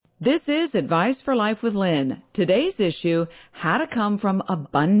This is Advice for Life with Lynn. Today's issue, how to come from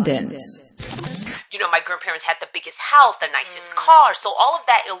abundance. You know, my grandparents had the biggest house, the nicest car, so all of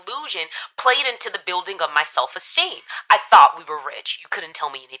that illusion played into the building of my self-esteem. I thought we were rich. You couldn't tell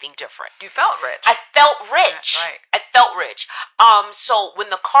me anything different. You felt rich. I felt rich. Yeah, right. I felt rich. So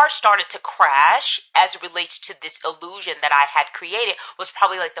when the car started to crash, as it relates to this illusion that I had created, was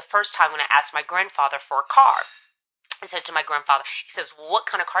probably like the first time when I asked my grandfather for a car. I said to my grandfather, he says, well, what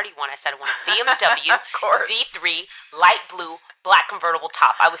kind of car do you want? I said, I want a BMW Z3, light blue, black convertible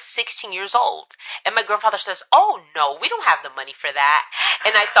top. I was 16 years old. And my grandfather says, oh, no, we don't have the money for that.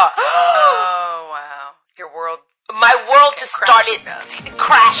 And I thought, oh, wow. Your world. My world just started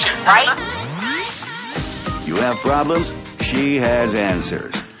crashing, right? You have problems? She has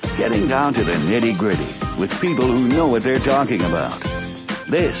answers. Getting down to the nitty-gritty with people who know what they're talking about.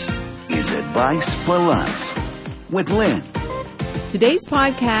 This is Advice for Life with Lynn. Today's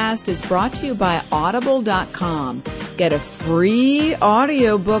podcast is brought to you by Audible.com. Get a free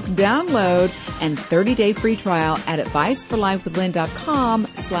audiobook download and 30-day free trial at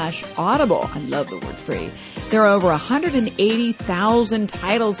adviceforlifewithlynn.com/audible. I love the word free. There are over 180,000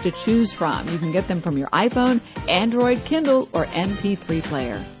 titles to choose from. You can get them from your iPhone, Android, Kindle, or MP3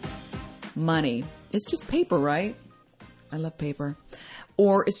 player. Money. It's just paper, right? I love paper.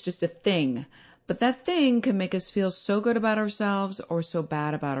 Or it's just a thing. But that thing can make us feel so good about ourselves or so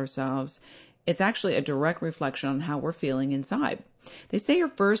bad about ourselves. It's actually a direct reflection on how we're feeling inside. They say your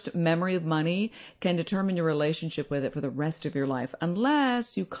first memory of money can determine your relationship with it for the rest of your life,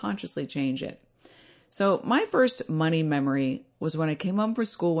 unless you consciously change it. So my first money memory was when I came home from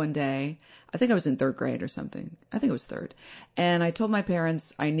school one day. I think I was in third grade or something. I think it was third. And I told my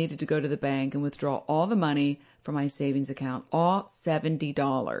parents I needed to go to the bank and withdraw all the money from my savings account, all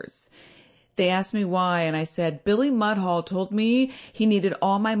 $70. They asked me why, and I said, Billy Mudhall told me he needed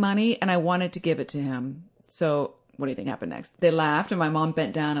all my money and I wanted to give it to him. So what do you think happened next? They laughed and my mom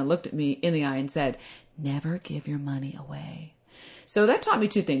bent down and looked at me in the eye and said, never give your money away. So that taught me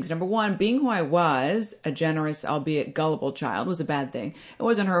two things. Number one, being who I was, a generous, albeit gullible child, was a bad thing. It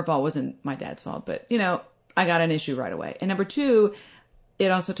wasn't her fault, it wasn't my dad's fault, but I got an issue right away. And number two,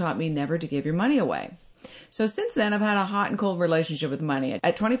 it also taught me never to give your money away. So since then, I've had a hot and cold relationship with money.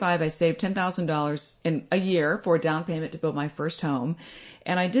 At 25, I saved $10,000 in a year for a down payment to build my first home.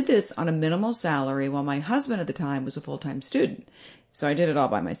 And I did this on a minimal salary while my husband at the time was a full-time student. So I did it all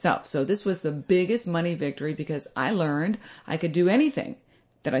by myself. So this was the biggest money victory because I learned I could do anything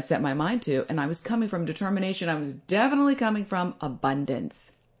that I set my mind to. And I was coming from determination. I was definitely coming from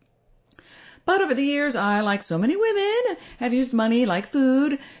abundance. But over the years, I, like so many women, have used money like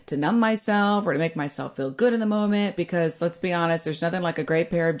food to numb myself or to make myself feel good in the moment because, let's be honest, there's nothing like a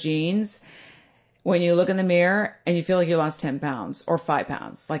great pair of jeans when you look in the mirror and you feel like you lost 10 pounds or 5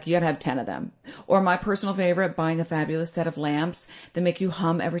 pounds. Like you gotta have 10 of them. Or my personal favorite, buying a fabulous set of lamps that make you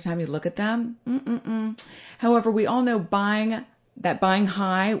hum every time you look at them. However, we all know buying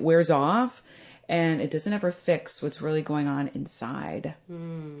high wears off and it doesn't ever fix what's really going on inside.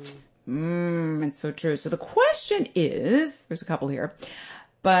 It's so true. So the question is, there's a couple here,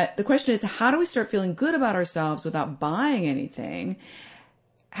 but the question is, how do we start feeling good about ourselves without buying anything?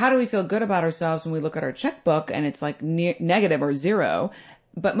 How do we feel good about ourselves when we look at our checkbook and it's like negative or zero?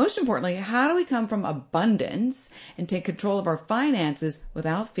 But most importantly, how do we come from abundance and take control of our finances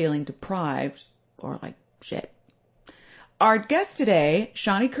without feeling deprived or like shit? Our guest today,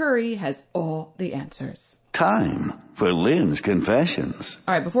 Shawnee Curry, has all the answers. Time for Lynn's Confessions.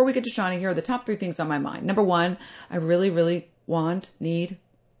 All right, before we get to Shawnee, here are the top 3 things on my mind. Number 1, I really, really need,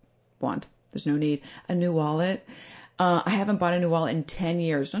 there's no need, a new wallet. I haven't bought a new wallet in 10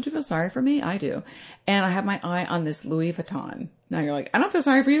 years. Don't you feel sorry for me? I do. And I have my eye on this Louis Vuitton. Now you're like, I don't feel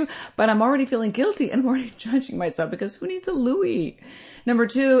sorry for you, but I'm already feeling guilty and I'm already judging myself because who needs a Louis? Number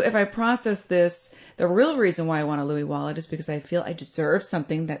 2, if I process this, the real reason why I want a Louis wallet is because I feel I deserve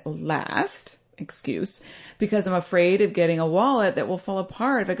something that will last. Excuse, because I'm afraid of getting a wallet that will fall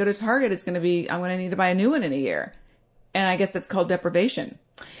apart. If I go to Target, I'm going to need to buy a new one in a year. And I guess that's called deprivation.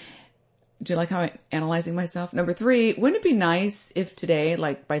 Do you like how I'm analyzing myself? Number 3, wouldn't it be nice if today,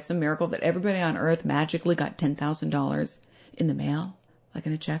 like by some miracle, that everybody on earth magically got $10,000 in the mail, like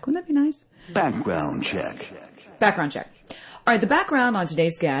in a check? Wouldn't that be nice? Background check. Background check. All right, the background on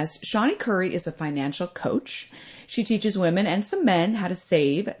today's guest, Shawnee Curry is a financial coach. She teaches women and some men how to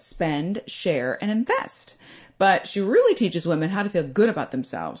save, spend, share, and invest. But she really teaches women how to feel good about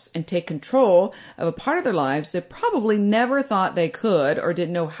themselves and take control of a part of their lives they probably never thought they could or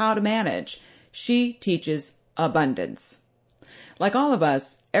didn't know how to manage. She teaches abundance. Like all of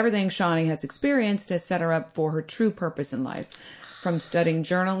us, everything Shawnee has experienced has set her up for her true purpose in life. from studying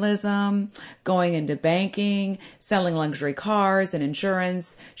journalism, going into banking, selling luxury cars and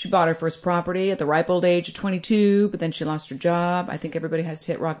insurance. She bought her first property at the ripe old age of 22, but then she lost her job. I think everybody has to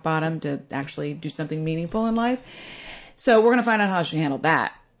hit rock bottom to actually do something meaningful in life. So we're going to find out how she handled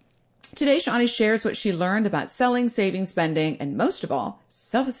that. Today, Shani shares what she learned about selling, saving, spending, and most of all,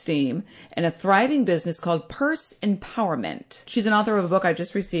 self-esteem in a thriving business called Purse Empowerment. She's an author of a book I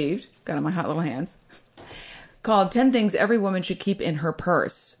just received, got in my hot little hands, called 10 Things Every Woman Should Keep in Her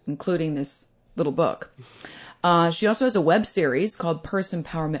Purse, including this little book. She also has a web series called Purse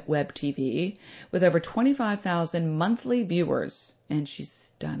Empowerment Web TV with over 25,000 monthly viewers. And she's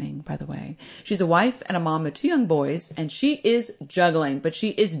stunning, by the way. She's a wife and a mom of 2 young boys, and she is juggling, but she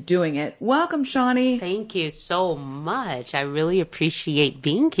is doing it. Welcome, Shani. Thank you so much. I really appreciate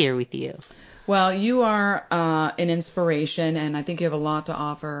being here with you. Well, you are an inspiration, and I think you have a lot to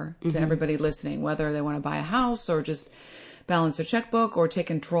offer to everybody listening, whether they want to buy a house or just balance their checkbook or take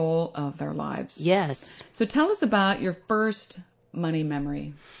control of their lives. Yes. So tell us about your first money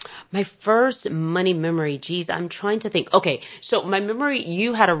memory. My first money memory, geez, I'm trying to think. Okay, so my memory,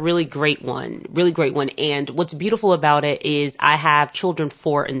 you had a really great one. And what's beautiful about it is I have children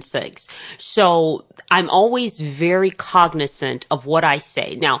 4 and 6. So I'm always very cognizant of what I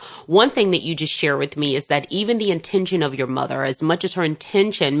say. Now, one thing that you just shared with me is that even the intention of your mother, as much as her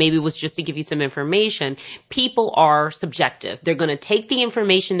intention maybe was just to give you some information, people are subjective. They're going to take the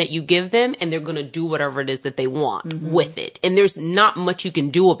information that you give them and they're going to do whatever it is that they want with it. And there's not much you can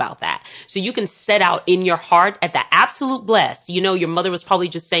do about that. So you can set out in your heart at the absolute bless. You know, your mother was probably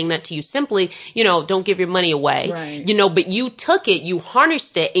just saying that to you simply, you know, don't give your money away. Right. You know, but you took it, you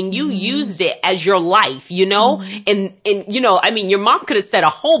harnessed it, and you used it as your life, you know? And, you know, I mean, your mom could have said a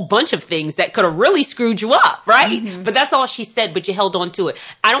whole bunch of things that could have really screwed you up, right? But that's all she said, but you held on to it.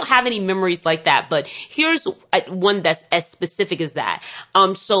 I don't have any memories like that, but here's one that's as specific as that.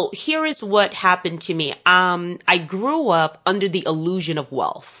 So here is what happened to me. I grew up under the illusion of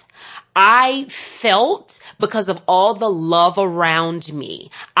wealth. I felt, because of all the love around me,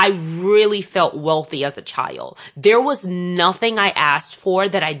 I really felt wealthy as a child. There was nothing I asked for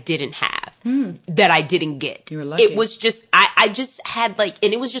that I didn't have, that I didn't get. You were lucky. It was just, I just had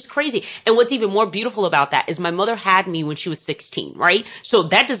and it was just crazy. And what's even more beautiful about that is my mother had me when she was 16, right? So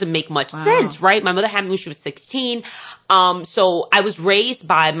that doesn't make much sense, right? My mother had me when she was 16. So I was raised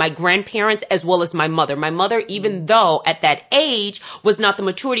by my grandparents as well as my mother. My mother, even though at that age was not the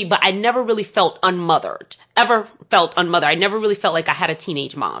maturity, but I never really felt unmothered. I never really felt like I had a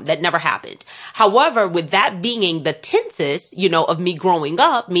teenage mom. That never happened. However, with that being the tenses, you know, of me growing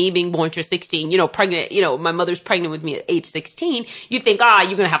up, me being born to 16, you know, pregnant, you know, my mother's pregnant with me at age 16, you think, you're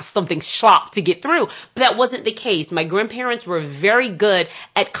going to have something slop to get through. But that wasn't the case. My grandparents were very good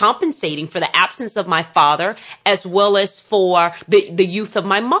at compensating for the absence of my father as well as for the youth of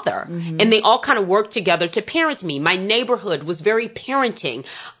my mother. And they all kind of worked together to parent me. My neighborhood was very parenting.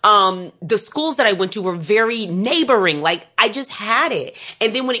 The schools that I went to were very neighboring. Like, I just had it.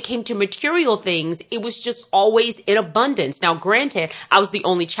 And then when it came to material things, it was just always in abundance. Now, granted, I was the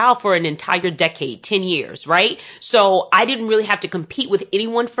only child for an entire decade, 10 years, right? So I didn't really have to compete with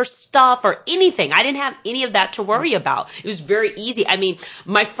anyone for stuff or anything. I didn't have any of that to worry about. It was very easy. I mean,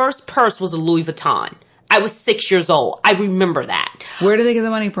 my first purse was a Louis Vuitton. I was 6 years old. I remember that. Where do they get the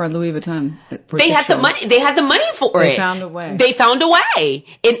money for a Louis Vuitton? They had the money. They had the money for it. They found a way. They found a way.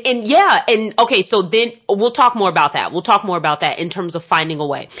 And yeah. And okay. So then we'll talk more about that. We'll talk more about that in terms of finding a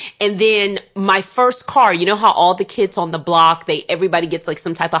way. And then my first car, you know how all the kids on the block, everybody gets like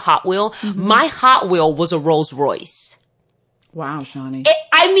some type of Hot Wheel. My Hot Wheel was a Rolls Royce. Wow, Shani.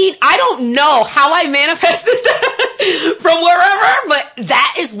 I mean, I don't know how I manifested that from wherever, but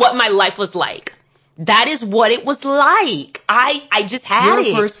that is what my life was like. That is what it was like. I just had it.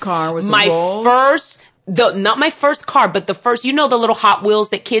 Your first car was my Rolls? first, not my first car, but the first, you know, the little Hot Wheels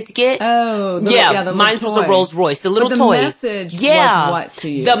that kids get? Oh, the mine was a Rolls Royce, the little but toys. The message was what to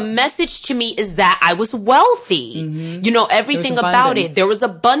you? The message to me is that I was wealthy. You know, everything about it. There was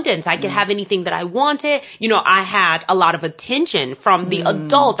abundance. I could have anything that I wanted. You know, I had a lot of attention from the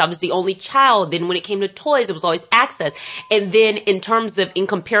adults. I was the only child. Then when it came to toys, it was always access. And then in terms of, in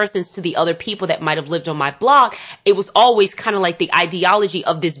comparisons to the other people that might have lived on my block, it was always kind of like the ideology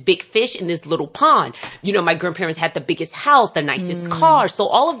of this big fish in this little pond. You know, my grandparents had the biggest house, the nicest car. So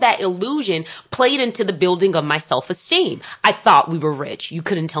all of that illusion played into the building of my self-esteem. I thought we were rich. You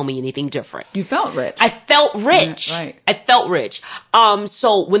couldn't tell me anything different. You felt rich. I felt rich. Yeah, right. I felt rich.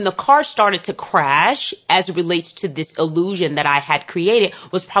 So when the car started to crash, as it relates to this illusion that I had created,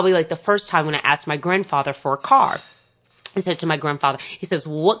 was probably like the first time when I asked my grandfather for a car. I said to my grandfather, he says,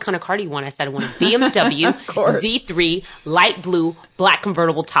 well, what kind of car do you want? I said, I want a BMW Z3, light blue, black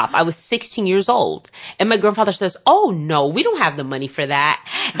convertible top. I was 16 years old. And my grandfather says, oh, no, we don't have the money for that.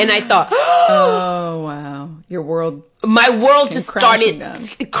 And I thought, oh, wow. My world just started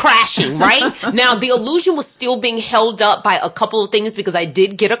crashing, right? Now, the illusion was still being held up by a couple of things because I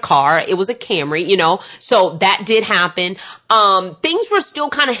did get a car. It was a Camry, you know, so that did happen. Things were still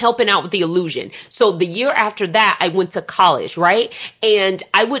kind of helping out with the illusion. So the year after that, I went to college, right? And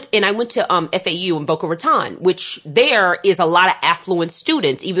I went to FAU in Boca Raton, which there is a lot of affluent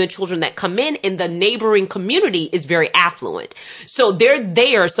students. Even the children that come in the neighboring community is very affluent. So they're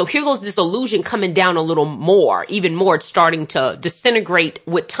there. So here goes this illusion coming down a little more, even more. It's starting to disintegrate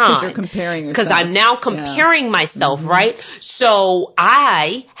with time. Because you're comparing yourself. Because I'm now comparing myself, right? So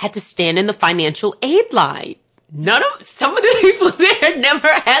I had to stand in the financial aid line. Some of the people there never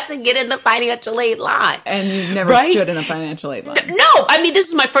had to get in the financial aid line. And you've never stood in a financial aid line. No, I mean, this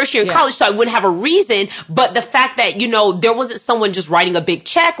is my first year in college, so I wouldn't have a reason. But the fact that, you know, there wasn't someone just writing a big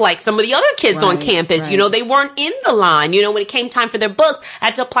check like some of the other kids on campus, you know, they weren't in the line. You know, when it came time for their books, I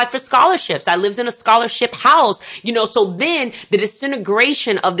had to apply for scholarships. I lived in a scholarship house, you know, so then the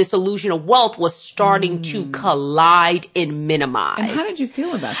disintegration of this illusion of wealth was starting to collide and minimize. And how did you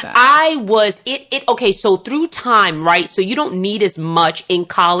feel about that? Okay, so through time, right? So you don't need as much in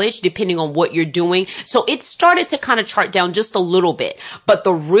college depending on what you're doing. So it started to kind of chart down just a little bit. But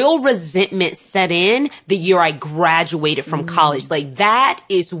the real resentment set in the year I graduated from college. Like that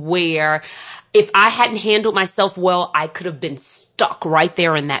is where if I hadn't handled myself well, I could have been stuck right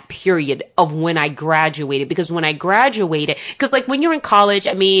there in that period of when I graduated. Because when I graduated, because like when you're in college,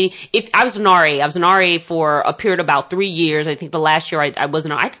 I mean, if I was an RA for a period of about 3 years. I think the last year I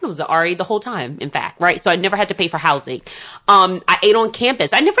wasn't, I think I was an RA the whole time, in fact, right? So I never had to pay for housing. I ate on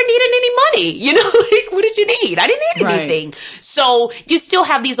campus. I never needed any money. You know, like what did you need? I didn't need anything. So you still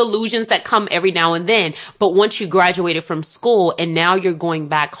have these illusions that come every now and then. But once you graduated from school and now you're going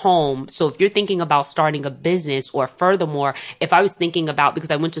back home. So if you're thinking about starting a business, or furthermore, if I was thinking about, because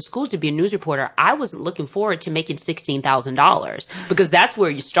I went to school to be a news reporter, I wasn't looking forward to making $16,000 because that's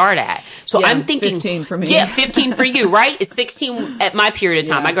where you start at. So I'm thinking 15 for me. Yeah, 15 for you, right? It's 16 at my period of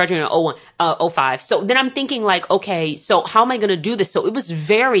time. I graduated in 05. So then I'm thinking like, okay, so how am I going to do this? So it was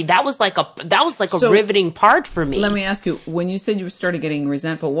that was like a riveting part for me. Let me ask you, when you said you started getting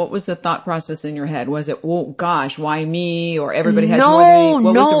resentful, what was the thought process in your head? Was it, oh gosh, why me? Or everybody has more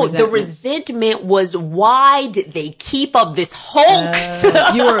than me? What was the resentment was, why did they keep up this hoax?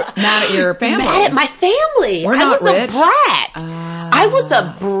 You were mad at your family. Mad at my family. We're not rich. I was a brat. I was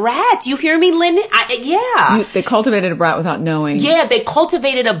a brat. You hear me, Lyndon? They cultivated a brat without knowing. Yeah, they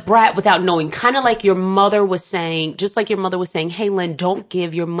cultivated a brat without knowing. Kind of like your mother was saying, hey, Lynn, don't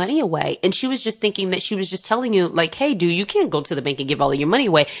give your money away. And she was just thinking that she was just telling you, like, hey, dude, you can't go to the bank and give all of your money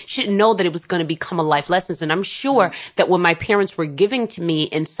away. She didn't know that it was going to become a life lesson. And I'm sure that when my parents were giving to me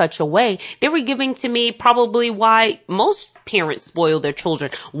in such a way, they were giving to me probably why most parents spoil their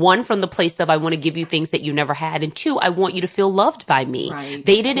children. One, from the place of, I want to give you things that you never had. And two, I want you to feel loved by me. Right,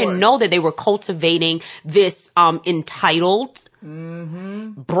 they didn't know that they were cultivating this entitled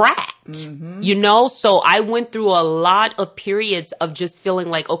brat, you know? So I went through a lot of periods of just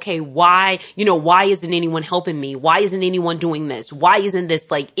feeling like, okay, why isn't anyone helping me? Why isn't anyone doing this? Why isn't this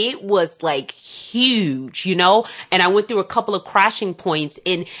like, it was like huge, you know? And I went through a couple of crashing points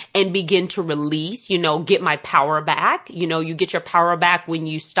and begin to release, you know, get my power back. You know, you get your power back when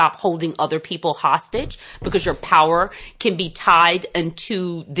you stop holding other people hostage, because your power can be tied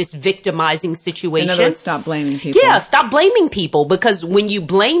into this victimizing situation. In other words, stop blaming people. Yeah, stop blaming people. Because when you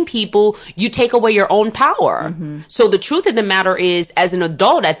blame people, you take away your own power. So the truth of the matter is, as an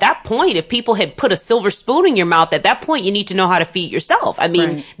adult, at that point, if people had put a silver spoon in your mouth, at that point, you need to know how to feed yourself. I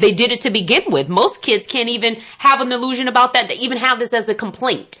mean, they did it to begin with. Most kids can't even have an illusion about that, to even have this as a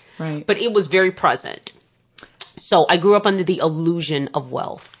complaint. Right. But it was very present. So I grew up under the illusion of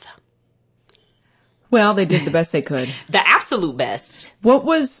wealth. Well, they did the best they could. The absolute best.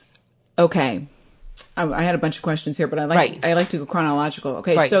 Okay. I had a bunch of questions here, but I like to go chronological.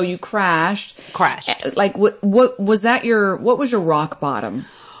 Okay, so you crashed. Like what was that? What was your rock bottom?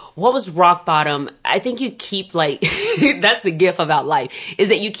 What was rock bottom? I think you keep like, that's the gift about life, is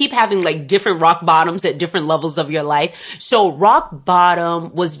that you keep having like different rock bottoms at different levels of your life. So rock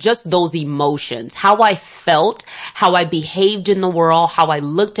bottom was just those emotions, how I felt, how I behaved in the world, how I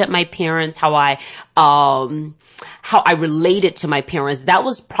looked at my parents, how I related to my parents. That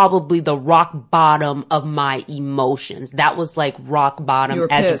was probably the rock bottom of my emotions. That was like rock bottom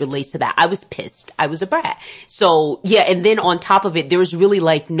as it relates to that. I was pissed. I was a brat. So yeah. And then on top of it, there was really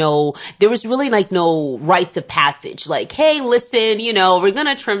like no rites of passage. package. Like, hey, listen, we're going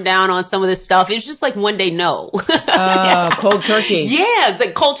to trim down on some of this stuff. It's just like one day, no. Cold turkey. Yeah, it's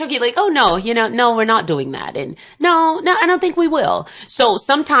like cold turkey. Like, oh no, no, we're not doing that. And no, I don't think we will. So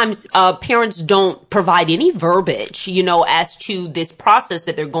sometimes parents don't provide any verbiage, as to this process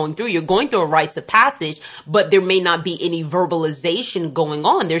that they're going through. You're going through a rites of passage, but there may not be any verbalization going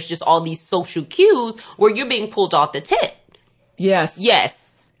on. There's just all these social cues where you're being pulled off the tit. Yes.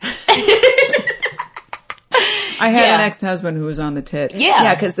 I had an ex-husband who was on the tit. Yeah.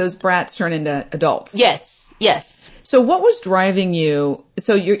 Yeah, because those brats turn into adults. Yes. So what was driving you?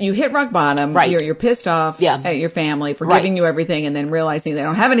 So you hit rock bottom. Right. You're pissed off at your family for giving you everything and then realizing they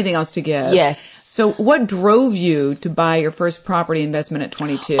don't have anything else to give. Yes. So what drove you to buy your first property investment at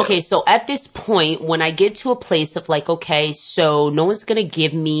 22? Okay, so at this point, when I get to a place of like, okay, so no one's going to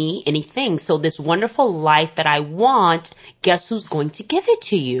give me anything. So this wonderful life that I want, guess who's going to give it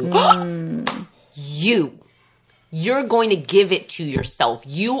to you? You. You're going to give it to yourself.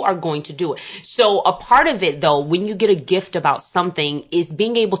 You are going to do it. So a part of it, though, when you get a gift about something is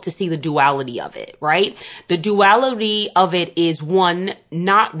being able to see the duality of it, right? The duality of it is one,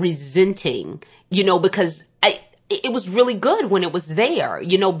 not resenting, because it was really good when it was there,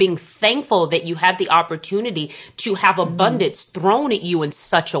 being thankful that you had the opportunity to have abundance thrown at you in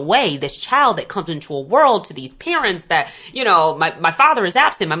such a way. This child that comes into a world to these parents that, my father is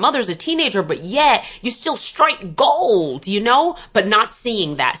absent, my mother's a teenager, but yet you still strike gold, but not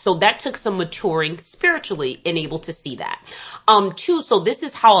seeing that. So that took some maturing spiritually and able to see that. Two, so this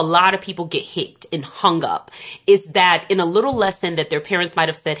is how a lot of people get hit and hung up, is that in a little lesson that their parents might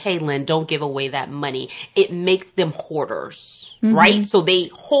have said, hey, Lynn, don't give away that money. It makes them hoarders, right? So they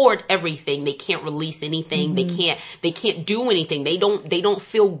hoard everything. They can't release anything. They can't do anything. They don't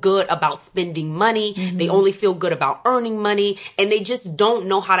feel good about spending money. They only feel good about earning money. And they just don't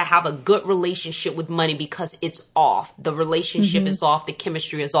know how to have a good relationship with money because it's off. The relationship is off. The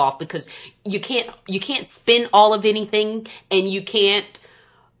chemistry is off because you can't spend all of anything and you can't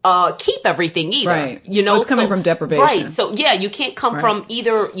keep everything either. Right. It's coming from deprivation. Right. So yeah, you can't come from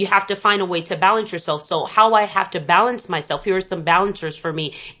either. You have to find a way to balance yourself. So how I have to balance myself, here are some balancers for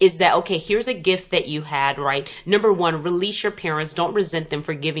me, is that, okay, here's a gift that you had, right? Number one, release your parents. Don't resent them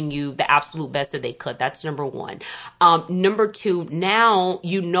for giving you the absolute best that they could. That's number one. Number two, now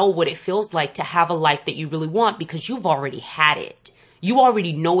you know what it feels like to have a life that you really want because you've already had it. You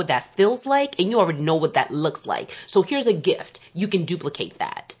already know what that feels like and you already know what that looks like. So here's a gift. You can duplicate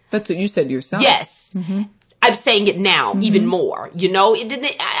that. That's what you said yourself. Yes. I'm saying it now even more, it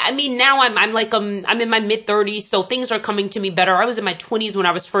didn't, I mean, now I'm in my mid 30s. So things are coming to me better. I was in my 20s when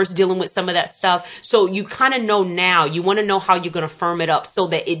I was first dealing with some of that stuff. So you kind of know now, you want to know how you're going to firm it up so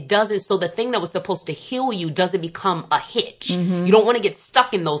that it doesn't, so the thing that was supposed to heal you doesn't become a hitch. You don't want to get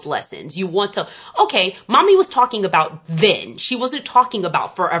stuck in those lessons. You want to, okay, mommy was talking about then. She wasn't talking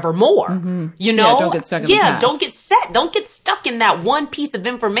about forevermore, Yeah, don't get stuck in the past. Don't get stuck in that one piece of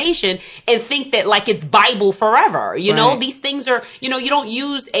information and think that like it's Bible forever. These things are, you don't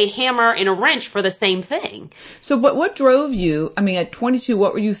use a hammer and a wrench for the same thing. So what drove you? I mean, at 22,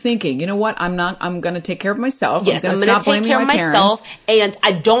 what were you thinking? You know what? I'm going to take care of myself. Yes, I'm going to take care of myself. And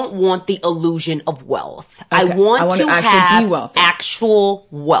I don't want the illusion of wealth. Okay. I want to actually be have wealthy. actual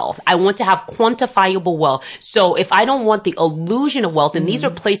wealth. I want to have quantifiable wealth. So if I don't want the illusion of wealth, and these are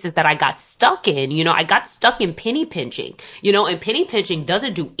places that I got stuck in, I got stuck in penny pinching, and penny pinching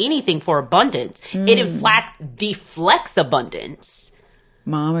doesn't do anything for abundance. It in fact deflects abundance.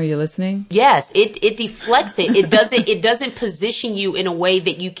 Mom, are you listening? Yes, it deflects it. It doesn't position you in a way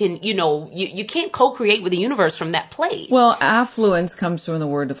that you can, you can't co-create with the universe from that place. Well, affluence comes from the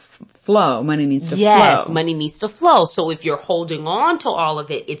word of flow. Money needs to flow. Yes, money needs to flow. So if you're holding on to all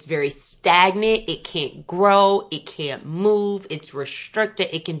of it, it's very stagnant. It can't grow. It can't move. It's restricted.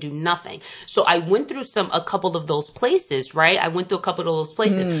 It can do nothing. So I went through a couple of those places, right? I went through a couple of those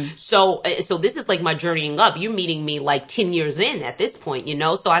places. So this is like my journeying up. You're meeting me like 10 years in at this point,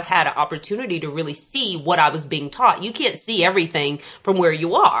 so I've had an opportunity to really see what I was being taught. You can't see everything from where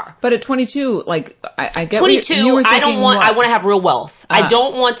you are. But at 22, like, I get 22, you were thinking, I want to have real wealth. I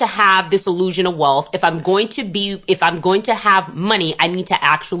don't want to have this illusion of wealth. If I'm going to have money, I need to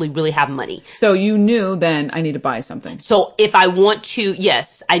actually really have money. So you knew then I need to buy something. So if I want to,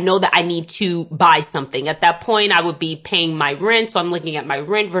 yes, I know that I need to buy something. At that point, I would be paying my rent. So I'm looking at my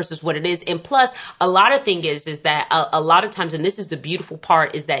rent versus what it is. And plus, a lot of thing is that a lot of times, and this is the beautiful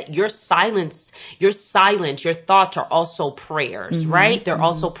part, is that your silence, your thoughts are also prayers, right? They're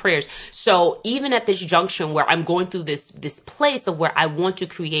also prayers. So even at this junction where I'm going through this place of where I want to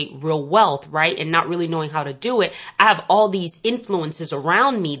create real wealth, right? And not really knowing how to do it, I have all these influences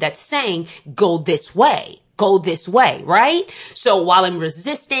around me that's saying, go this way. go this way, right? So while I'm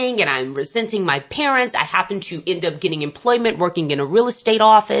resisting and I'm resenting my parents, I happen to end up getting employment working in a real estate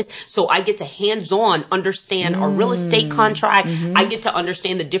office. So I get to hands-on understand a real estate contract. I get to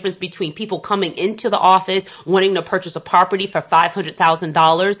understand the difference between people coming into the office wanting to purchase a property for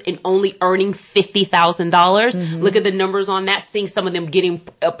 $500,000 and only earning $50,000. Look at the numbers on that, seeing some of them getting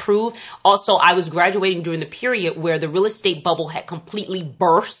approved. Also, I was graduating during the period where the real estate bubble had completely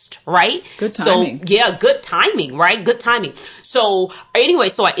burst, right? Good timing. So, yeah, good timing, right? Good timing. So anyway,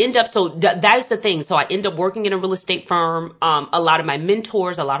 so I end up, that is the thing. So I end up working in a real estate firm. A lot of my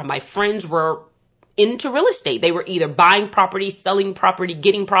mentors, a lot of my friends were into real estate. They were either buying property, selling property,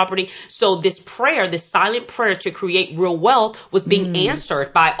 getting property. So this prayer, this silent prayer to create real wealth was being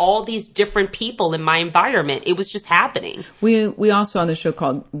answered by all these different people in my environment. It was just happening. We also on the show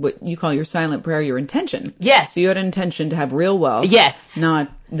called what you call your silent prayer, your intention. Yes. So you had an intention to have real wealth. Yes. Not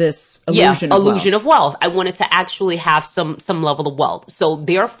this illusion of wealth. I wanted to actually have some level of wealth. So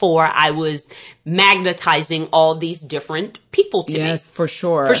therefore I was magnetizing all these different people to me. Yes, for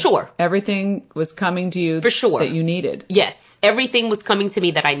sure. For sure. Everything was coming to you for sure that you needed. Yes. Everything was coming to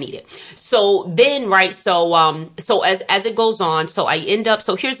me that I needed. So then, right, so as it goes on, so I end up,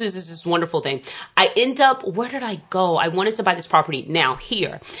 so here's this wonderful thing. I end up, where did I go? I wanted to buy this property. Now,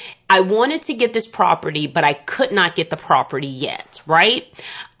 here. I wanted to get this property, but I could not get the property yet, right?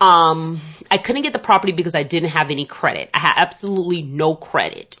 I couldn't get the property because I didn't have any credit. I had absolutely no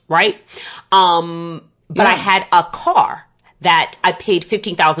credit, right? But I had a car that I paid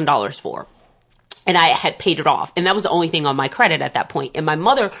 $15,000 for. And I had paid it off. And that was the only thing on my credit at that point. And my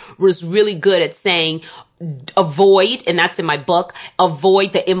mother was really good at saying, avoid, and that's in my book,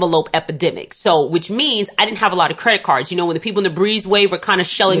 avoid the envelope epidemic. So, which means I didn't have a lot of credit cards. You know, when the people in the Breeze Wave were kind of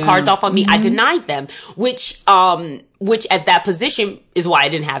shelling cards off on me, I denied them, which at that position is why I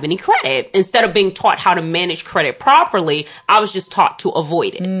didn't have any credit. Instead of being taught how to manage credit properly, I was just taught to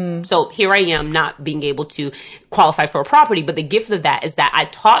avoid it. So here I am not being able to qualify for a property. But the gift of that is that I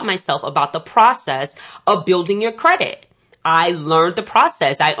taught myself about the process of building your credit. I learned the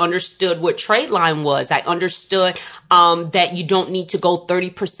process. I understood what trade line was. I understood that you don't need to go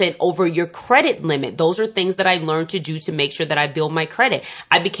 30% over your credit limit. Those are things that I learned to do to make sure that I build my credit.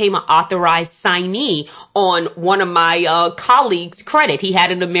 I became an authorized signee on one of my colleagues' credit. He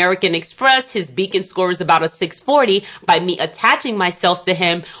had an American Express. His Beacon score is about a 640. By me attaching myself to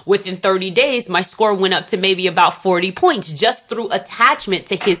him within 30 days, my score went up to maybe about 40 points just through attachment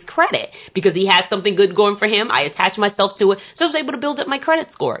to his credit because he had something good going for him. I attached myself to it. So I was able to build up my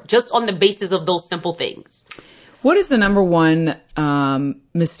credit score just on the basis of those simple things. What is the number one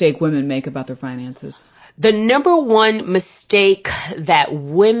mistake women make about their finances? The number one mistake that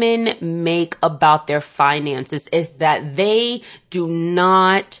women make about their finances is that they do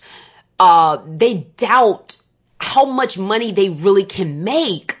not, they doubt how much money they really can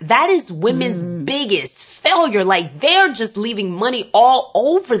make. That is women's biggest failure. Like, they're just leaving money all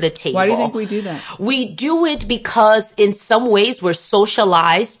over the table. Why do you think we do that? We do it because in some ways we're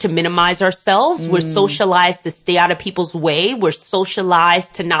socialized to minimize ourselves. We're socialized to stay out of people's way. We're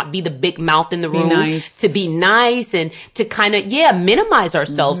socialized to not be the big mouth in the room, to be nice and to kind of, minimize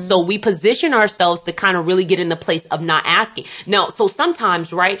ourselves. So we position ourselves to kind of really get in the place of not asking. Now, so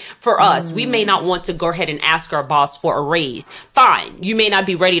sometimes, right, for us, we may not want to go ahead and ask our boss for a raise. Fine. You may not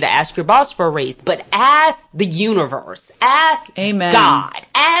be ready to ask your boss for a raise, but ask the universe, ask God,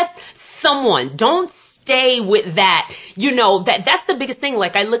 ask someone. Don't stay with that. You know, that's the biggest thing.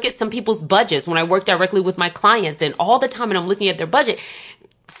 Like, I look at some people's budgets when I work directly with my clients, and all the time and I'm looking at their budget.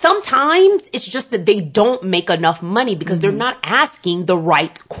 Sometimes it's just that they don't make enough money because they're not asking the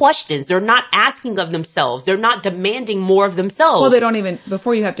right questions. They're not asking of themselves. They're not demanding more of themselves. Well, they don't even,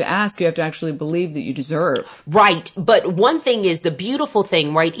 before you have to ask, you have to actually believe that you deserve. Right. But one thing is the beautiful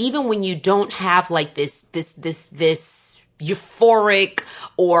thing, right? Even when you don't have like this euphoric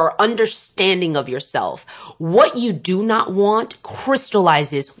or understanding of yourself, what you do not want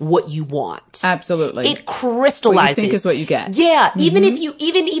crystallizes what you want. Absolutely. It crystallizes. What you think is what you get. Yeah. Even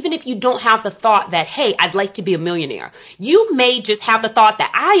if you don't have the thought that, hey, I'd like to be a millionaire, you may just have the thought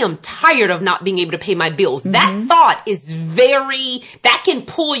that I am tired of not being able to pay my bills. That thought is that can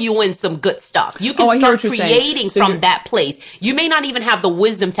pull you in some good stuff. You can start creating from that place. You may not even have the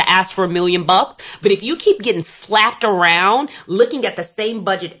wisdom to ask for $1 million, but if you keep getting slapped around around looking at the same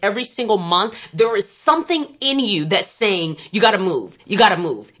budget every single month, there is something in you that's saying, you gotta move, you gotta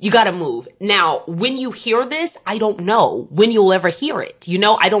move, you gotta move. Now, when you hear this, I don't know when you'll ever hear it.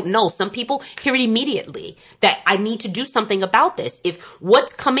 I don't know. Some people hear it immediately that I need to do something about this. If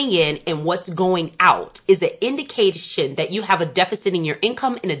what's coming in and what's going out is an indication that you have a deficit in your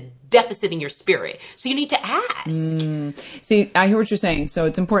income and a deficit in your spirit. So you need to ask. See, I hear what you're saying. So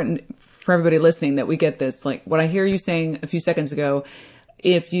it's important for everybody listening that we get this. Like what I hear you saying a few seconds ago,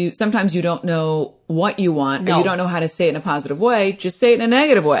 sometimes you don't know what you want, or you don't know how to say it in a positive way, just say it in a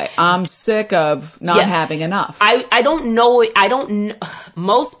negative way. I'm sick of not having enough. I don't know.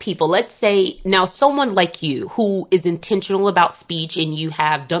 Most people, let's say now someone like you who is intentional about speech and you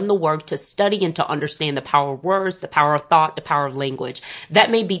have done the work to study and to understand the power of words, the power of thought, the power of language, that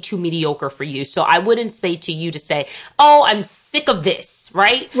may be too mediocre for you. So I wouldn't say to you to say, oh, I'm sick of this,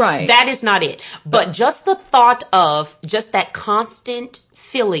 right? Right. That is not it. But just the thought of just that constant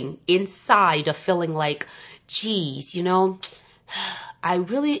feeling inside of feeling like, geez, I'm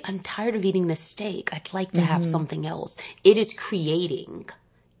tired of eating this steak. I'd like to have something else. It is creating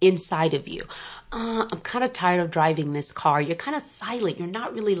inside of you. I'm kind of tired of driving this car. You're kind of silent. You're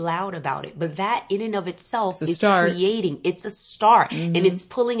not really loud about it. But that in and of itself is creating. It's a start. And it's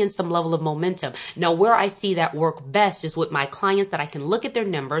pulling in some level of momentum. Now, where I see that work best is with my clients that I can look at their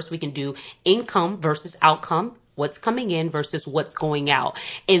numbers. We can do income versus outcome. What's coming in versus what's going out.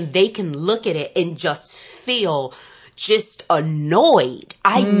 And they can look at it and just feel just annoyed.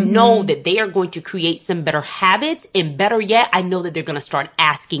 I know that they are going to create some better habits, and better yet, I know that they're going to start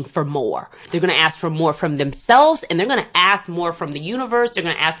asking for more. They're going to ask for more from themselves, and they're going to ask more from the universe. They're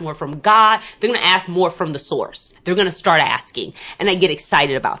going to ask more from God. They're going to ask more from the source. They're going to start asking, and I get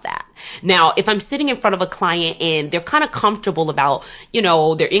excited about that. Now, if I'm sitting in front of a client and they're kind of comfortable about,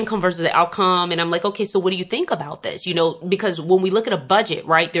 their income versus the outcome, and I'm like, okay, so what do you think about this? Because when we look at a budget,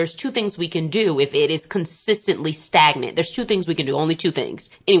 right, there's two things we can do if it is consistently stagnant. There's two things we can do, only two things,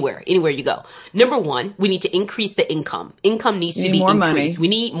 anywhere you go. Number one, we need to increase the income. Income needs to be more increased. Money. We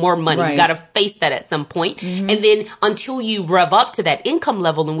need more money. Right. You got to face that at some point. And then until you rev up to that income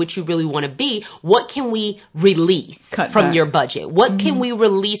level in which you really want to be, what can we release from your budget? What can we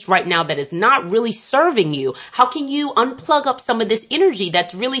release right now that is not really serving you? How can you unplug up some of this energy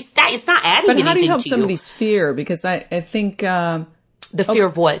that's really it's not adding anything to you? But how do you help somebody's fear? Because I think... the fear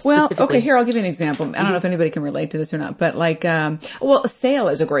of what specifically? Well, okay, here, I'll give you an example. I don't know if anybody can relate to this or not, but a sale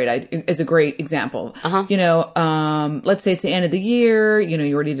is a great example. Let's say it's the end of the year,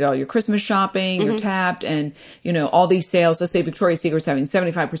 you already did all your Christmas shopping, you're tapped, and, all these sales, let's say Victoria's Secret's having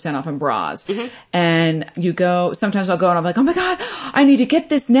 75% off on bras. And sometimes I'll go and I'm like, oh my God, I need to get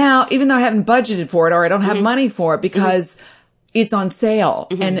this now, even though I haven't budgeted for it or I don't have money for it because it's on sale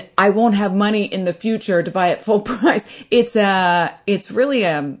and I won't have money in the future to buy it full price. It's really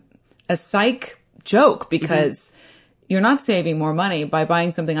a psych joke because you're not saving more money by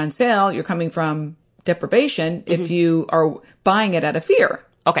buying something on sale. You're coming from deprivation if you are buying it out of fear.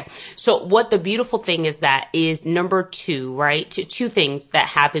 Okay. So what the beautiful thing is number two, right? Two things that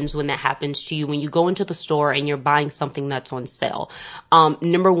happens when that happens to you. When you go into the store and you're buying something that's on sale.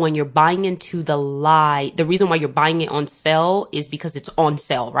 Number one, you're buying into the lie. The reason why you're buying it on sale is because it's on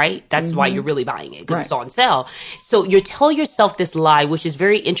sale, right? That's why you're really buying it, because it's on sale. So you tell yourself this lie, which is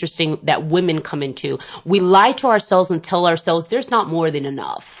very interesting that women come into. We lie to ourselves and tell ourselves there's not more than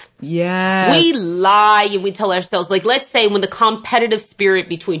enough. Yes. We lie and we tell ourselves, like, let's say when the competitive spirit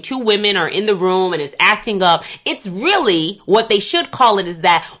between two women are in the room and is acting up, it's really what they should call it is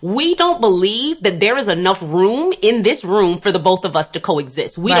that we don't believe that there is enough room in this room for the both of us to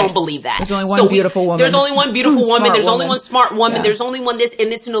coexist. We don't believe that. There's only one beautiful woman. There's only one beautiful woman. There's only one smart woman. Yeah. There's only one this,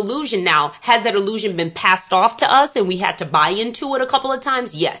 and it's an illusion now. Has that illusion been passed off to us and we had to buy into it a couple of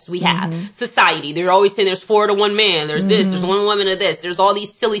times? Yes, we have. Society, they're always saying there's 4 to 1 man. There's this, there's 1 woman to this. There's all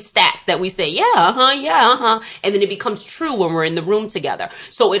these silly stats that we say, and then it becomes true when we're in the room together.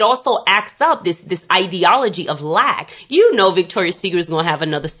 So it also acts up this ideology of lack. Victoria's Secret is going to have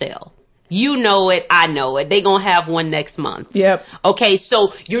another sale. You know it. I know it. They gonna have one next month. Yep. Okay.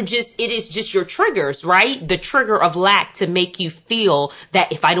 So it is just your triggers, right? The trigger of lack to make you feel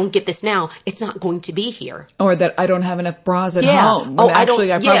that if I don't get this now, it's not going to be here. Or that I don't have enough bras at home. I probably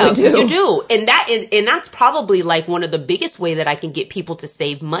do. You do. And that's probably like one of the biggest way that I can get people to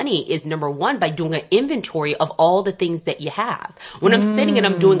save money is number one, by doing an inventory of all the things that you have. When I'm sitting and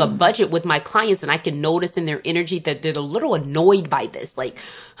I'm doing a budget with my clients and I can notice in their energy that they're a little annoyed by this, like,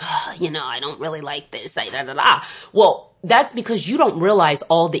 I don't really like this. Well, that's because you don't realize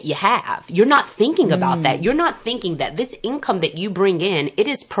all that you have. You're not thinking about that. You're not thinking that this income that you bring in, it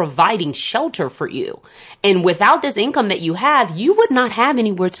is providing shelter for you. And without this income that you have, you would not have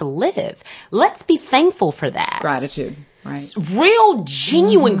anywhere to live. Let's be thankful for that. Gratitude. Right. Real,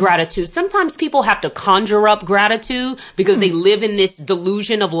 genuine gratitude. Sometimes people have to conjure up gratitude because they live in this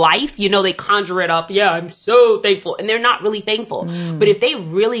delusion of life. You know, they conjure it up. Yeah, I'm so thankful. And they're not really thankful. But if they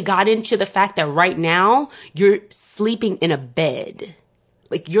really got into the fact that right now you're sleeping in a bed,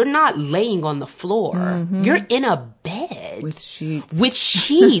 like you're not laying on the floor, you're in a bed With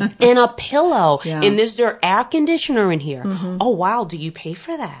sheets. and a pillow. Yeah. And is there air conditioner in here? Oh, wow. Do you pay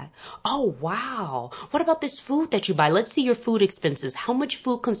for that? Oh, wow. What about this food that you buy? Let's see your food expenses. How much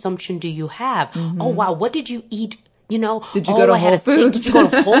food consumption do you have? Oh, wow. What did you eat? You know, Did you go to I had a Whole steak. Foods? Did you go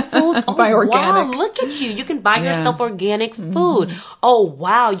to Whole Foods? Oh, Buy organic. Wow, look at you. You can buy yourself organic food. Oh,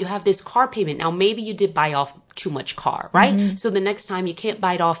 wow. You have this car payment. Now, maybe you did buy off too much car, right? So the next time you can't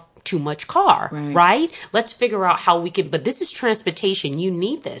bite off too much car, right? Let's figure out how we can, but this is transportation. You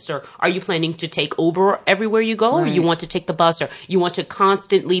need this. Or are you planning to take Uber everywhere you go? Or you want to take the bus? Or you want to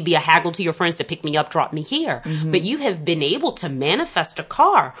constantly be a haggle to your friends to pick me up, drop me here? But you have been able to manifest a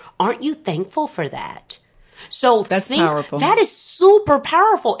car. Aren't you thankful for that? So that's powerful. That is super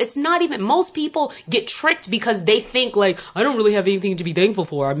powerful. It's not even, most people get tricked because they think like, I don't really have anything to be thankful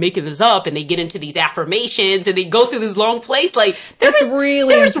for. I'm making this up, and they get into these affirmations and they go through this long place. Like that's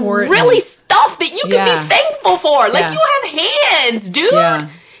really there's important. really stuff that you can be thankful for. Like you have hands, dude. Yeah.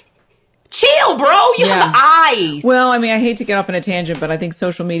 Chill, bro. You have eyes. Well, I mean, I hate to get off on a tangent, but I think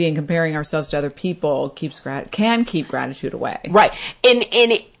social media and comparing ourselves to other people can keep gratitude away. Right. And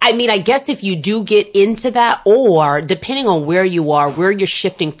I mean, I guess if you do get into that, or depending on where you are, where you're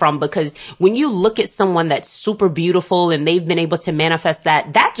shifting from, because when you look at someone that's super beautiful and they've been able to manifest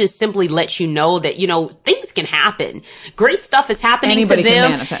that just simply lets you know that, you know, things can happen. Great stuff is happening Anybody to them.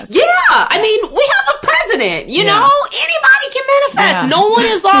 can manifest. Yeah. I mean, we have a president, you know, anybody can manifest. Yeah. No one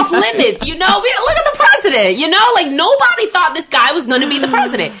is off limits. You know, look at the president, you know, like nobody thought this guy was going to be the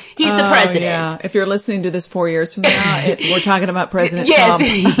president. He's the president. Yeah. If you're listening to this 4 years from now, we're talking about President Trump.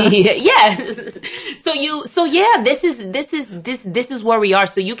 Yes. So this is where we are.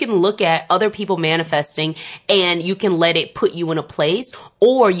 So you can look at other people manifesting and you can let it put you in a place,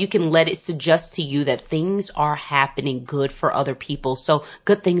 or you can let it suggest to you that things are happening good for other people. So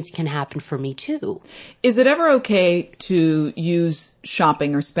good things can happen for me too. Is it ever okay to use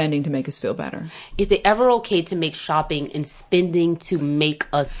shopping or spending to make us feel better? Is it ever okay to make shopping and spending to make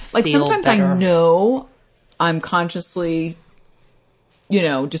us feel like sometimes better? I know I'm consciously, you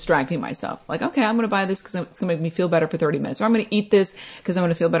know, distracting myself. Like, okay, I'm going to buy this because it's going to make me feel better for 30 minutes. Or I'm going to eat this because I'm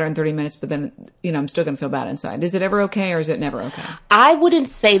going to feel better in 30 minutes, but then, you know, I'm still going to feel bad inside. Is it ever okay, or is it never okay? I wouldn't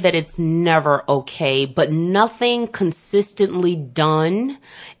say that it's never okay, but nothing consistently done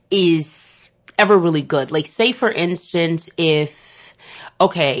is ever really good. Like, say, for instance,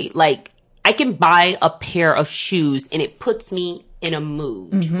 like I can buy a pair of shoes and it puts me in a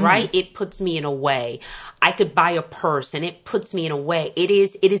mood, right? It puts me in a way. I could buy a purse and it puts me in a way. It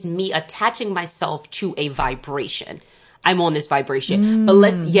is me attaching myself to a vibration. I'm on this vibration.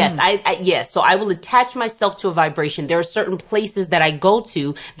 But yes. So I will attach myself to a vibration. There are certain places that I go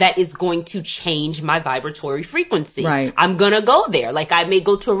to that is going to change my vibratory frequency. Right. I'm going to go there. Like I may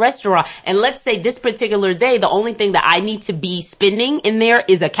go to a restaurant, and let's say this particular day, the only thing that I need to be spending in there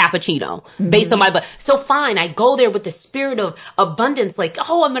is a cappuccino based on my, so fine. I go there with the spirit of abundance. Like,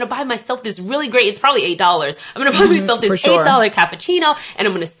 oh, I'm going to buy myself this really great, it's probably $8. I'm going to buy myself this $8 cappuccino, and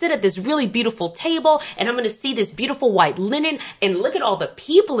I'm going to sit at this really beautiful table, and I'm going to see this beautiful white linen, and look at all the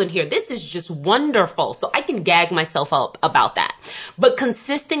people in here. This is just wonderful. So I can gag myself up about that. But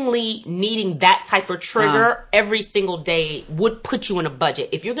consistently needing that type of trigger every single day would put you in a budget.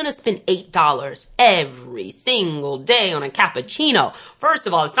 If you're going to spend $8 every single day on a cappuccino, first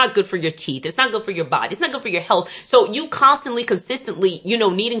of all, it's not good for your teeth. It's not good for your body. It's not good for your health. So you constantly, consistently, you know,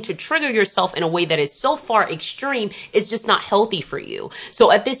 needing to trigger yourself in a way that is so far extreme is just not healthy for you. So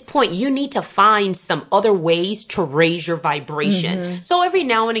at this point, you need to find some other ways to raise your vibration. So every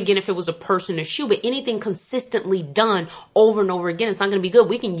now and again, if it was a purse and a shoe, but anything consistently done over and over again, it's not going to be good.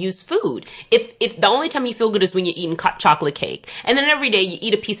 We can use food. If the only time you feel good is when you're eating chocolate cake, and then every day you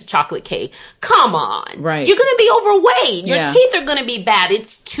eat a piece of chocolate cake, come on. Right. You're going to be overweight. Your teeth are going to be bad.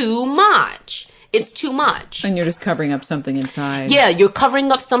 It's too much. It's too much. And you're just covering up something inside. Yeah, you're covering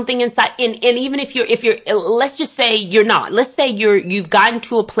up something inside. And even if you're, let's just say you're not. Let's say you've gotten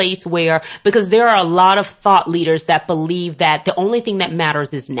to a place where, because there are a lot of thought leaders that believe that the only thing that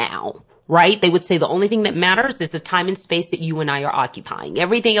matters is now. Right? They would say the only thing that matters is the time and space that you and I are occupying.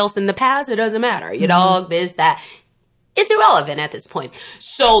 Everything else in the past, it doesn't matter. You know, this, that. it's irrelevant at this point.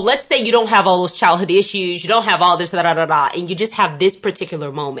 So let's say you don't have all those childhood issues, you don't have all this, and you just have this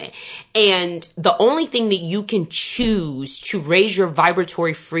particular moment. And the only thing that you can choose to raise your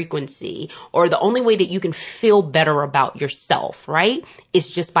vibratory frequency, or the only way that you can feel better about yourself, right, is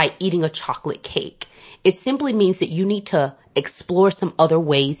just by eating a chocolate cake. It simply means that you need to explore some other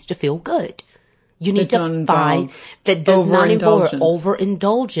ways to feel good. You need to find that does not involve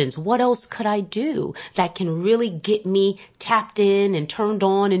overindulgence. What else could I do that can really get me tapped in and turned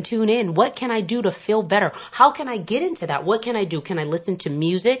on and tuned in? What can I do to feel better? How can I get into that? What can I do? Can I listen to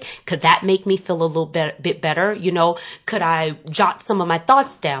music? Could that make me feel a little bit better? You know, could I jot some of my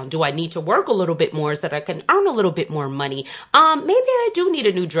thoughts down? Do I need to work a little bit more so that I can earn a little bit more money? Maybe I do need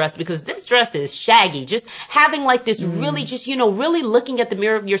a new dress because this dress is shaggy. Just having like this really just, you know, really looking at the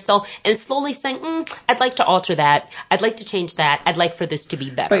mirror of yourself and slowly saying, I'd like to alter that. I'd like to change that. I'd like for this to be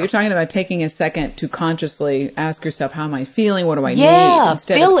better. But you're talking about taking a second to consciously ask yourself, how am I feeling? What do I need?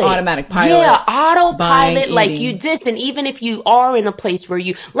 Instead of automatic pilot. Yeah, autopilot, like you this. And even if you are in a place where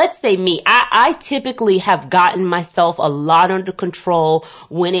you, let's say me, I typically have gotten myself a lot under control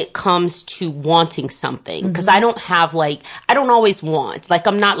when it comes to wanting something. Because I don't have like, I don't always want. Like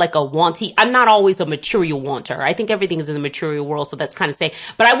I'm not like a wanty. I'm not always a material wanter. I think everything is in the material world. So that's kind of say,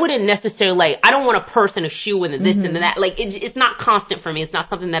 but I wouldn't necessarily like, I don't want a person, a shoe, and this and that. Like it's not constant for me. It's not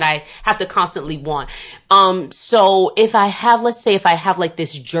something that I have to constantly want. So if I have, let's say if I have like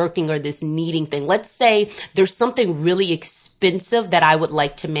this jerking or this needing thing, let's say there's something really expensive that I would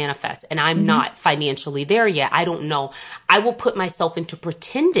like to manifest and I'm not financially there yet. I don't know. I will put myself into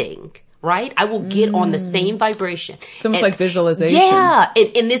pretending. Right? I will get on the same vibration. It's almost like visualization. Yeah.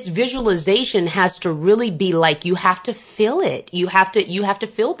 And this visualization has to really be like, you have to feel it. You have to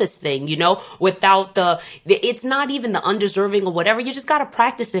feel this thing, you know, without it's not even the undeserving or whatever. You just got to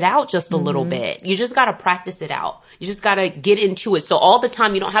practice it out just a little bit. You just got to practice it out. You just got to get into it. So all the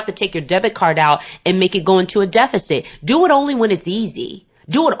time, you don't have to take your debit card out and make it go into a deficit. Do it only when it's easy.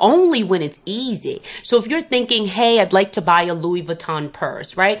 Do it only when it's easy. So if you're thinking, hey, I'd like to buy a Louis Vuitton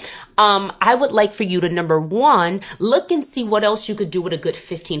purse, right? I would like for you to, number one, look and see what else you could do with a good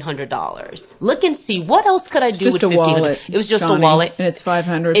 $1,500. Look and see what else could I do with $1,500. Wallet. It was just Johnny, a wallet. And it's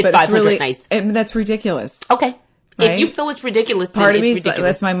 $500. It's but $500, it's really nice. And that's ridiculous. Okay. Right? If you feel it's ridiculous, part of me me,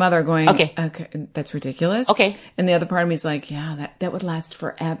 that's my mother going, okay, that's ridiculous. Okay. And the other part of me is like, yeah, that would last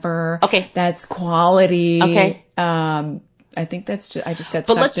forever. Okay. That's quality. Okay. I think that's just, I just got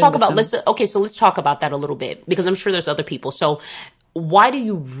But let's talk about, so let's talk about that a little bit because I'm sure there's other people. So why do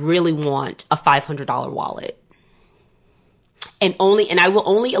you really want a $500 wallet? And I will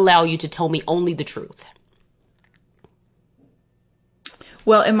only allow you to tell me only the truth.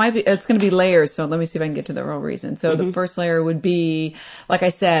 Well, it's going to be layers. So let me see if I can get to the real reason. So the first layer would be, like I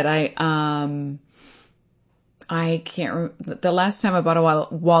said, I can't the last time I bought a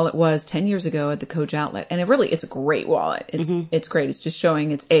wallet was 10 years ago at the Coach outlet. And it's a great wallet. It's great. It's just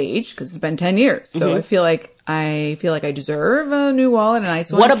showing its age because it's been 10 years. So I feel like I deserve a new wallet, a nice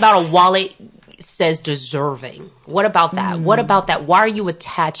one. What about a wallet says deserving? What about that? What about that? Why are you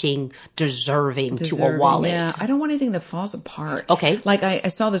attaching deserving to a wallet? Yeah, I don't want anything that falls apart. Okay. Like I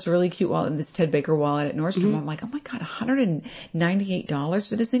saw this really cute wallet, this Ted Baker wallet at Nordstrom. I'm like, oh my God, $198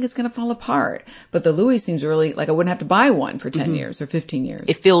 for this thing. It's going to fall apart. But the Louis seems really like I wouldn't have to buy one for 10 years or 15 years.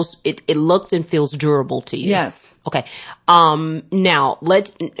 It looks and feels durable to you. Yes. Okay. Now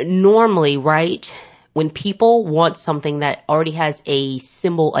normally, right? When people want something that already has a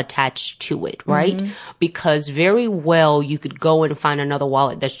symbol attached to it, right? Because very well you could go and find another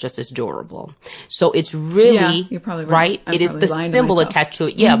wallet that's just as durable. So it's really, you're probably right? It is the symbol attached to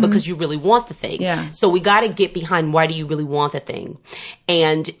it. Yeah, because you really want the thing. Yeah. So we got to get behind why do you really want the thing?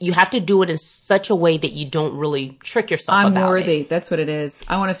 And you have to do it in such a way that you don't really trick yourself about it. I'm worthy. That's what it is.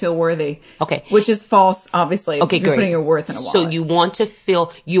 I want to feel worthy. Okay. Which is false, obviously. Okay, you're great. Putting your worth in a wallet. So you want to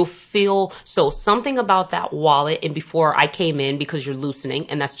feel, so something about that wallet, and before I came in, because you're loosening,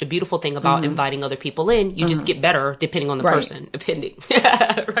 and that's the beautiful thing about inviting other people in, you just get better depending on the person,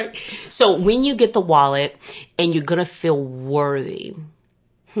 right? So when you get the wallet and you're going to feel worthy,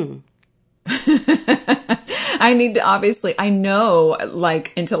 I need to, obviously, I know,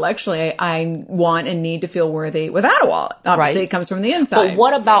 like, intellectually, I want and need to feel worthy without a wallet. Obviously, It comes from the inside. But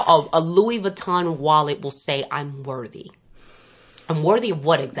what about a Louis Vuitton wallet will say, I'm worthy? I'm worthy of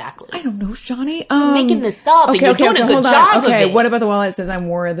what exactly? I don't know, Johnny. I'm making this up, and you're doing a good job of it. What about the wallet that says I'm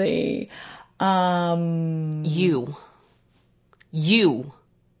worthy? You.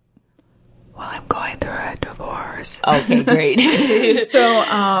 Well, I'm going through a divorce. Okay, great. So,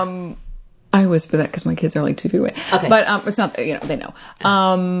 I whisper that because my kids are like 2 feet away. Okay. But, it's not, they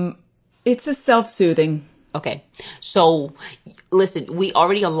know. It's a self-soothing. Okay. So, listen, we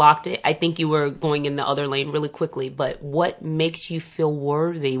already unlocked it. I think you were going in the other lane really quickly, but what makes you feel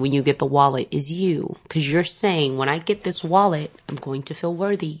worthy when you get the wallet is you. Because you're saying, when I get this wallet, I'm going to feel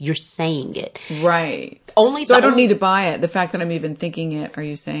worthy. You're saying it. Right. So I don't need to buy it. The fact that I'm even thinking it, are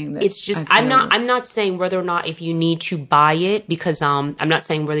you saying that? It's just, I'm not saying whether or not if you need to buy it, because I'm not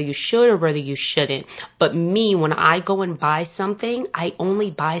saying whether you should or whether you shouldn't. But me, when I go and buy something, I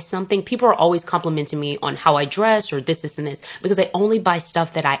only buy something. People are always complimenting me on how I dress or this, and this, because I only buy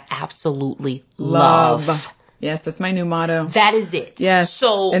stuff that I absolutely love. Yes, that's my new motto. That is it. Yes.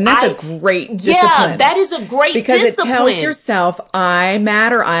 So and that's a great discipline. Yeah, that is a great because discipline. Because it tells yourself, I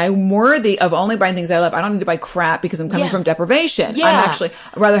matter, I'm worthy of only buying things I love. I don't need to buy crap because I'm coming from deprivation. Yeah. I'd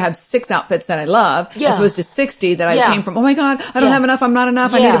rather have 6 outfits that I love as opposed to 60 that I came from, oh my God, I don't have enough, I'm not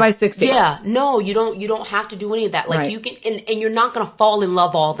enough, I need to buy 60. Yeah. No, you don't have to do any of that. Like you can, and you're not going to fall in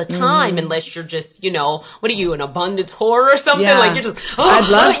love all the time unless you're just, what are you, an abundant whore or something? Yeah. Like you're just, I'd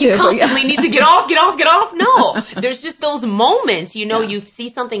love to. You constantly need to get off. No, there's just those moments, you see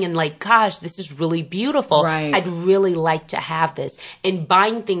something and like, gosh, this is really beautiful. Right. I'd really like to have this. And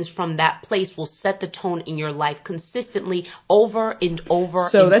buying things from that place will set the tone in your life consistently over and over.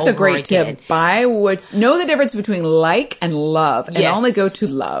 So that's a great again. tip. Know the difference between like and love, and only go to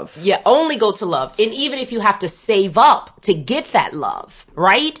love. Yeah, only go to love. And even if you have to save up to get that love,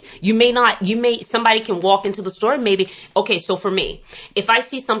 right? Somebody can walk into the store and maybe, okay, so for me, if I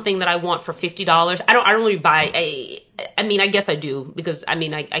see something that I want for $50, I don't really buy I guess I do, because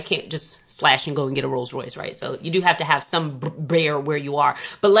I can't just slash and go and get a Rolls Royce, right? So you do have to have some bear where you are.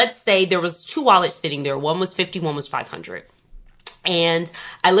 But let's say there was 2 wallets sitting there. One was $50, one was $500. And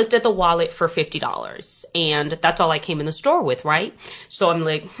I looked at the wallet for $50, and that's all I came in the store with, right? So I'm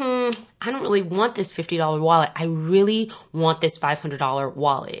like, I don't really want this $50 wallet. I really want this $500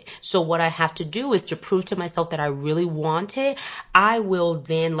 wallet. So what I have to do is to prove to myself that I really want it. I will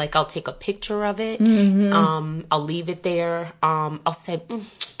then, I'll take a picture of it. I'll leave it there. I'll say,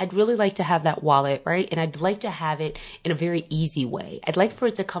 I'd really like to have that wallet, right? And I'd like to have it in a very easy way. I'd like for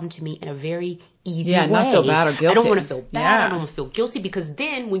it to come to me in a very easy way. Not feel bad or guilty. I don't want to feel bad. I don't want to feel guilty, because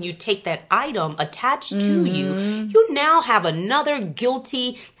then when you take that item attached to you, you now have another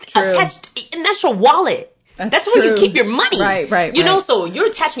guilty attached, and that's your wallet. That's where you keep your money. Right. So you're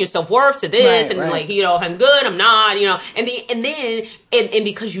attaching your self-worth to this I'm good, I'm not, and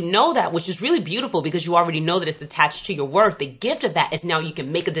because you know that, which is really beautiful, because you already know that it's attached to your worth, the gift of that is now you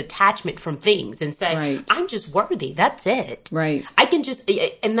can make a detachment from things and say, I'm just worthy. That's it. Right. I can just,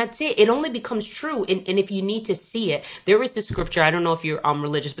 and that's it. It only becomes true. And if you need to see it, there is this scripture, I don't know if you're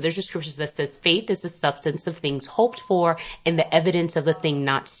religious, but there's a scripture that says faith is the substance of things hoped for and the evidence of the thing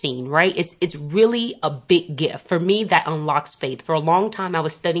not seen, right? It's really a big gift. For me, that unlocks faith. For a long time, I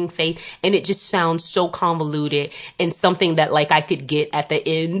was studying faith, and it just sounds so convoluted and something that I could get at the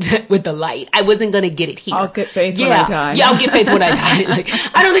end with the light. I wasn't going to get it here. I'll get faith when I die. Yeah, I'll get faith when I die.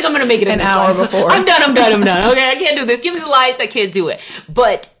 I don't think I'm going to make it in an hour before. I'm done. Okay, I can't do this. Give me the lights. I can't do it.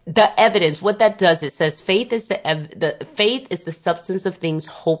 But the evidence, what that does, it says faith is the substance of things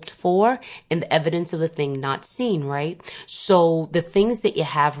hoped for and the evidence of the thing not seen, right? So the things that you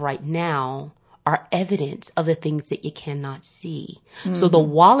have right now are evidence of the things that you cannot see. So the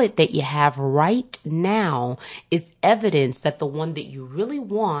wallet that you have right now is evidence that the one that you really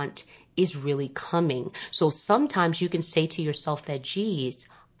want is really coming. So sometimes you can say to yourself that, geez,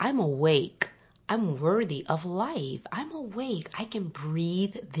 I'm awake. I'm worthy of life. I'm awake. I can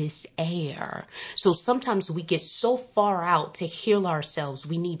breathe this air. So sometimes we get so far out to heal ourselves.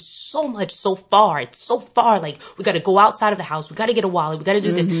 We need so much so far. It's so far. We got to go outside of the house. We got to get a wallet. We got to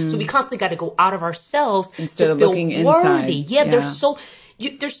do this. So we constantly got to go out of ourselves instead to of feel looking worthy. inside. Yeah,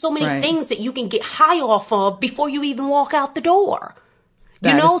 there's so many things that you can get high off of before you even walk out the door.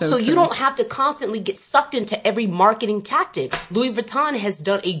 So you don't have to constantly get sucked into every marketing tactic. Louis Vuitton has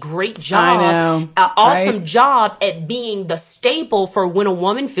done a great job, an awesome job at being the staple for when a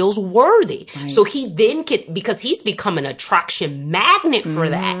woman feels worthy. Right. So he then because he's become an attraction magnet for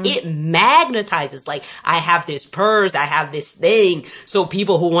that. It magnetizes. I have this purse, I have this thing. So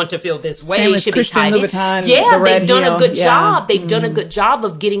people who want to feel this way should be tied in. Yeah, they've done a good job. They've done a good job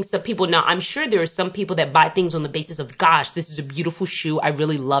of getting some people. Now, I'm sure there are some people that buy things on the basis of, gosh, this is a beautiful shoe. I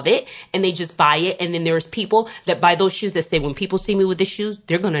really love it, and they just buy it. And then there's people that buy those shoes that say, when people see me with the shoes,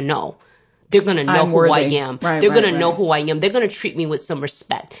 they're gonna know. They're gonna know who I am. They're gonna know who I am. They're gonna treat me with some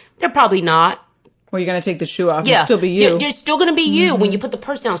respect. They're probably not. Well, you're gonna take the shoe off. Yeah, still be you. You're still gonna be you when you put the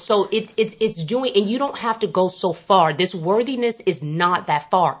purse down. So it's doing, and you don't have to go so far. This worthiness is not that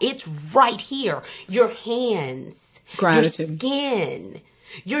far. It's right here. Your hands, gratitude, your skin.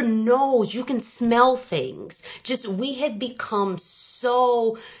 Your nose, you can smell things. Just, we have become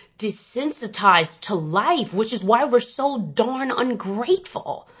so desensitized to life, which is why we're so darn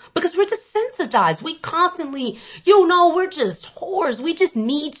ungrateful. Because we're desensitized. We constantly, we're just whores. We just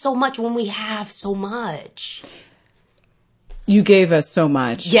need so much when we have so much. You gave us so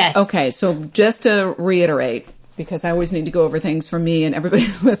much. Yes. Okay, so just to reiterate, because I always need to go over things for me and everybody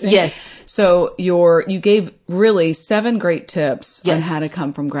listening. Yes. So you gave really 7 great tips on how to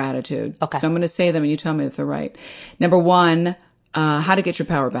come from gratitude. Okay. So I'm going to say them and you tell me if they're right. Number 1, how to get your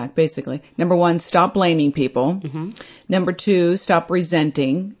power back, basically. Number 1, stop blaming people. Mm-hmm. Number 2, stop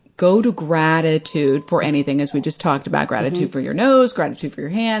resenting. Go to gratitude for anything, as we just talked about. Gratitude for your nose, gratitude for your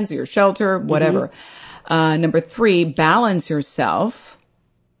hands, your shelter, whatever. Number 3, balance yourself.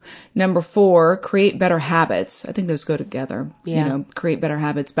 Number 4, create better habits. I think those go together. Yeah. Create better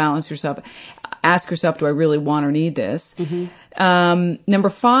habits, balance yourself. Ask yourself, do I really want or need this? Number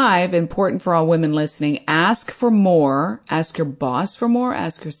 5, important for all women listening, ask for more. Ask your boss for more.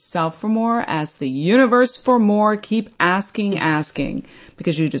 Ask yourself for more. Ask the universe for more. Keep asking,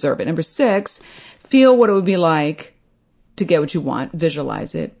 because you deserve it. Number 6, feel what it would be like to get what you want.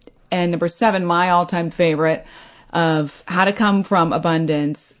 Visualize it. And number 7, my all-time favorite, of how to come from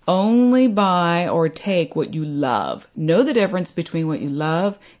abundance: only buy or take what you love. Know the difference between what you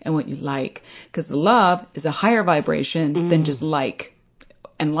love and what you like, because the love is a higher vibration than just like.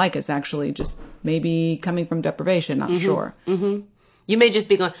 And like is actually just maybe coming from deprivation, not sure. You may just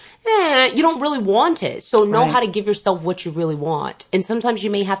be going, you don't really want it. So know how to give yourself what you really want. And sometimes you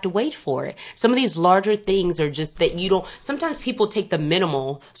may have to wait for it. Some of these larger things are just that sometimes people take the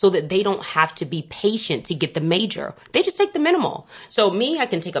minimal so that they don't have to be patient to get the major. They just take the minimal. So me, I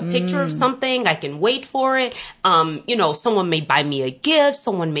can take a picture of something. I can wait for it. Someone may buy me a gift.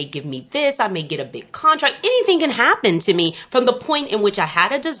 Someone may give me this. I may get a big contract. Anything can happen to me from the point in which I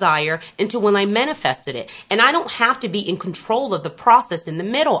had a desire into when I manifested it. And I don't have to be in control of the process in the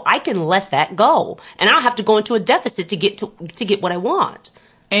middle. I can let that go, and I don't have to go into a deficit to get what I want.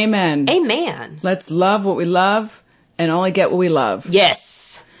 Amen. Let's love what we love and only get what we love.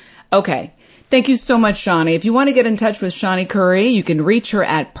 Yes. Okay. Thank you so much, Shani. If you want to get in touch with Shani Curry, you can reach her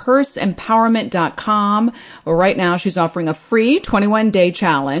at purseempowerment.com. Well, right now she's offering a free 21-day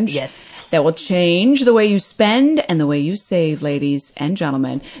challenge. Yes. That will change the way you spend and the way you save, ladies and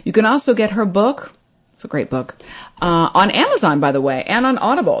gentlemen. You can also get her book. It's a great book. On Amazon, by the way, and on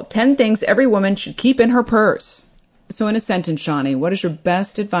Audible. 10 Things Every Woman Should Keep in Her Purse. So in a sentence, Shani, what is your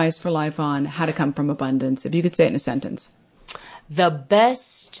best advice for life on how to come from abundance? If you could say it in a sentence. The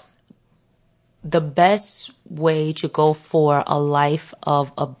best way to go for a life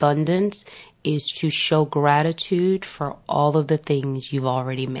of abundance is to show gratitude for all of the things you've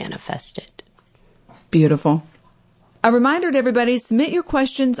already manifested. Beautiful. A reminder to everybody, submit your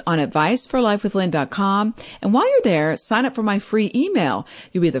questions on adviceforlifewithlynn.com. And while you're there, sign up for my free email.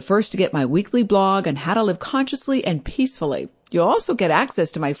 You'll be the first to get my weekly blog on how to live consciously and peacefully. You'll also get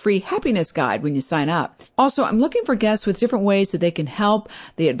access to my free happiness guide when you sign up. Also, I'm looking for guests with different ways that they can help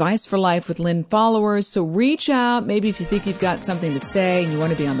the Advice for Life with Lynn followers. So reach out, maybe if you think you've got something to say and you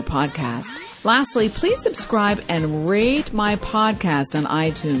want to be on the podcast. Lastly, please subscribe and rate my podcast on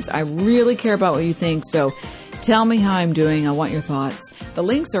iTunes. I really care about what you think, so tell me how I'm doing. I want your thoughts. The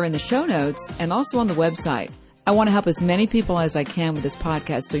links are in the show notes and also on the website. I want to help as many people as I can with this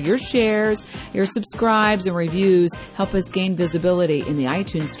podcast. So your shares, your subscribes, and reviews help us gain visibility in the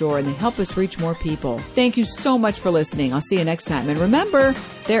iTunes store, and they help us reach more people. Thank you so much for listening. I'll see you next time. And remember,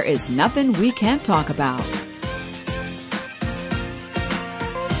 there is nothing we can't talk about.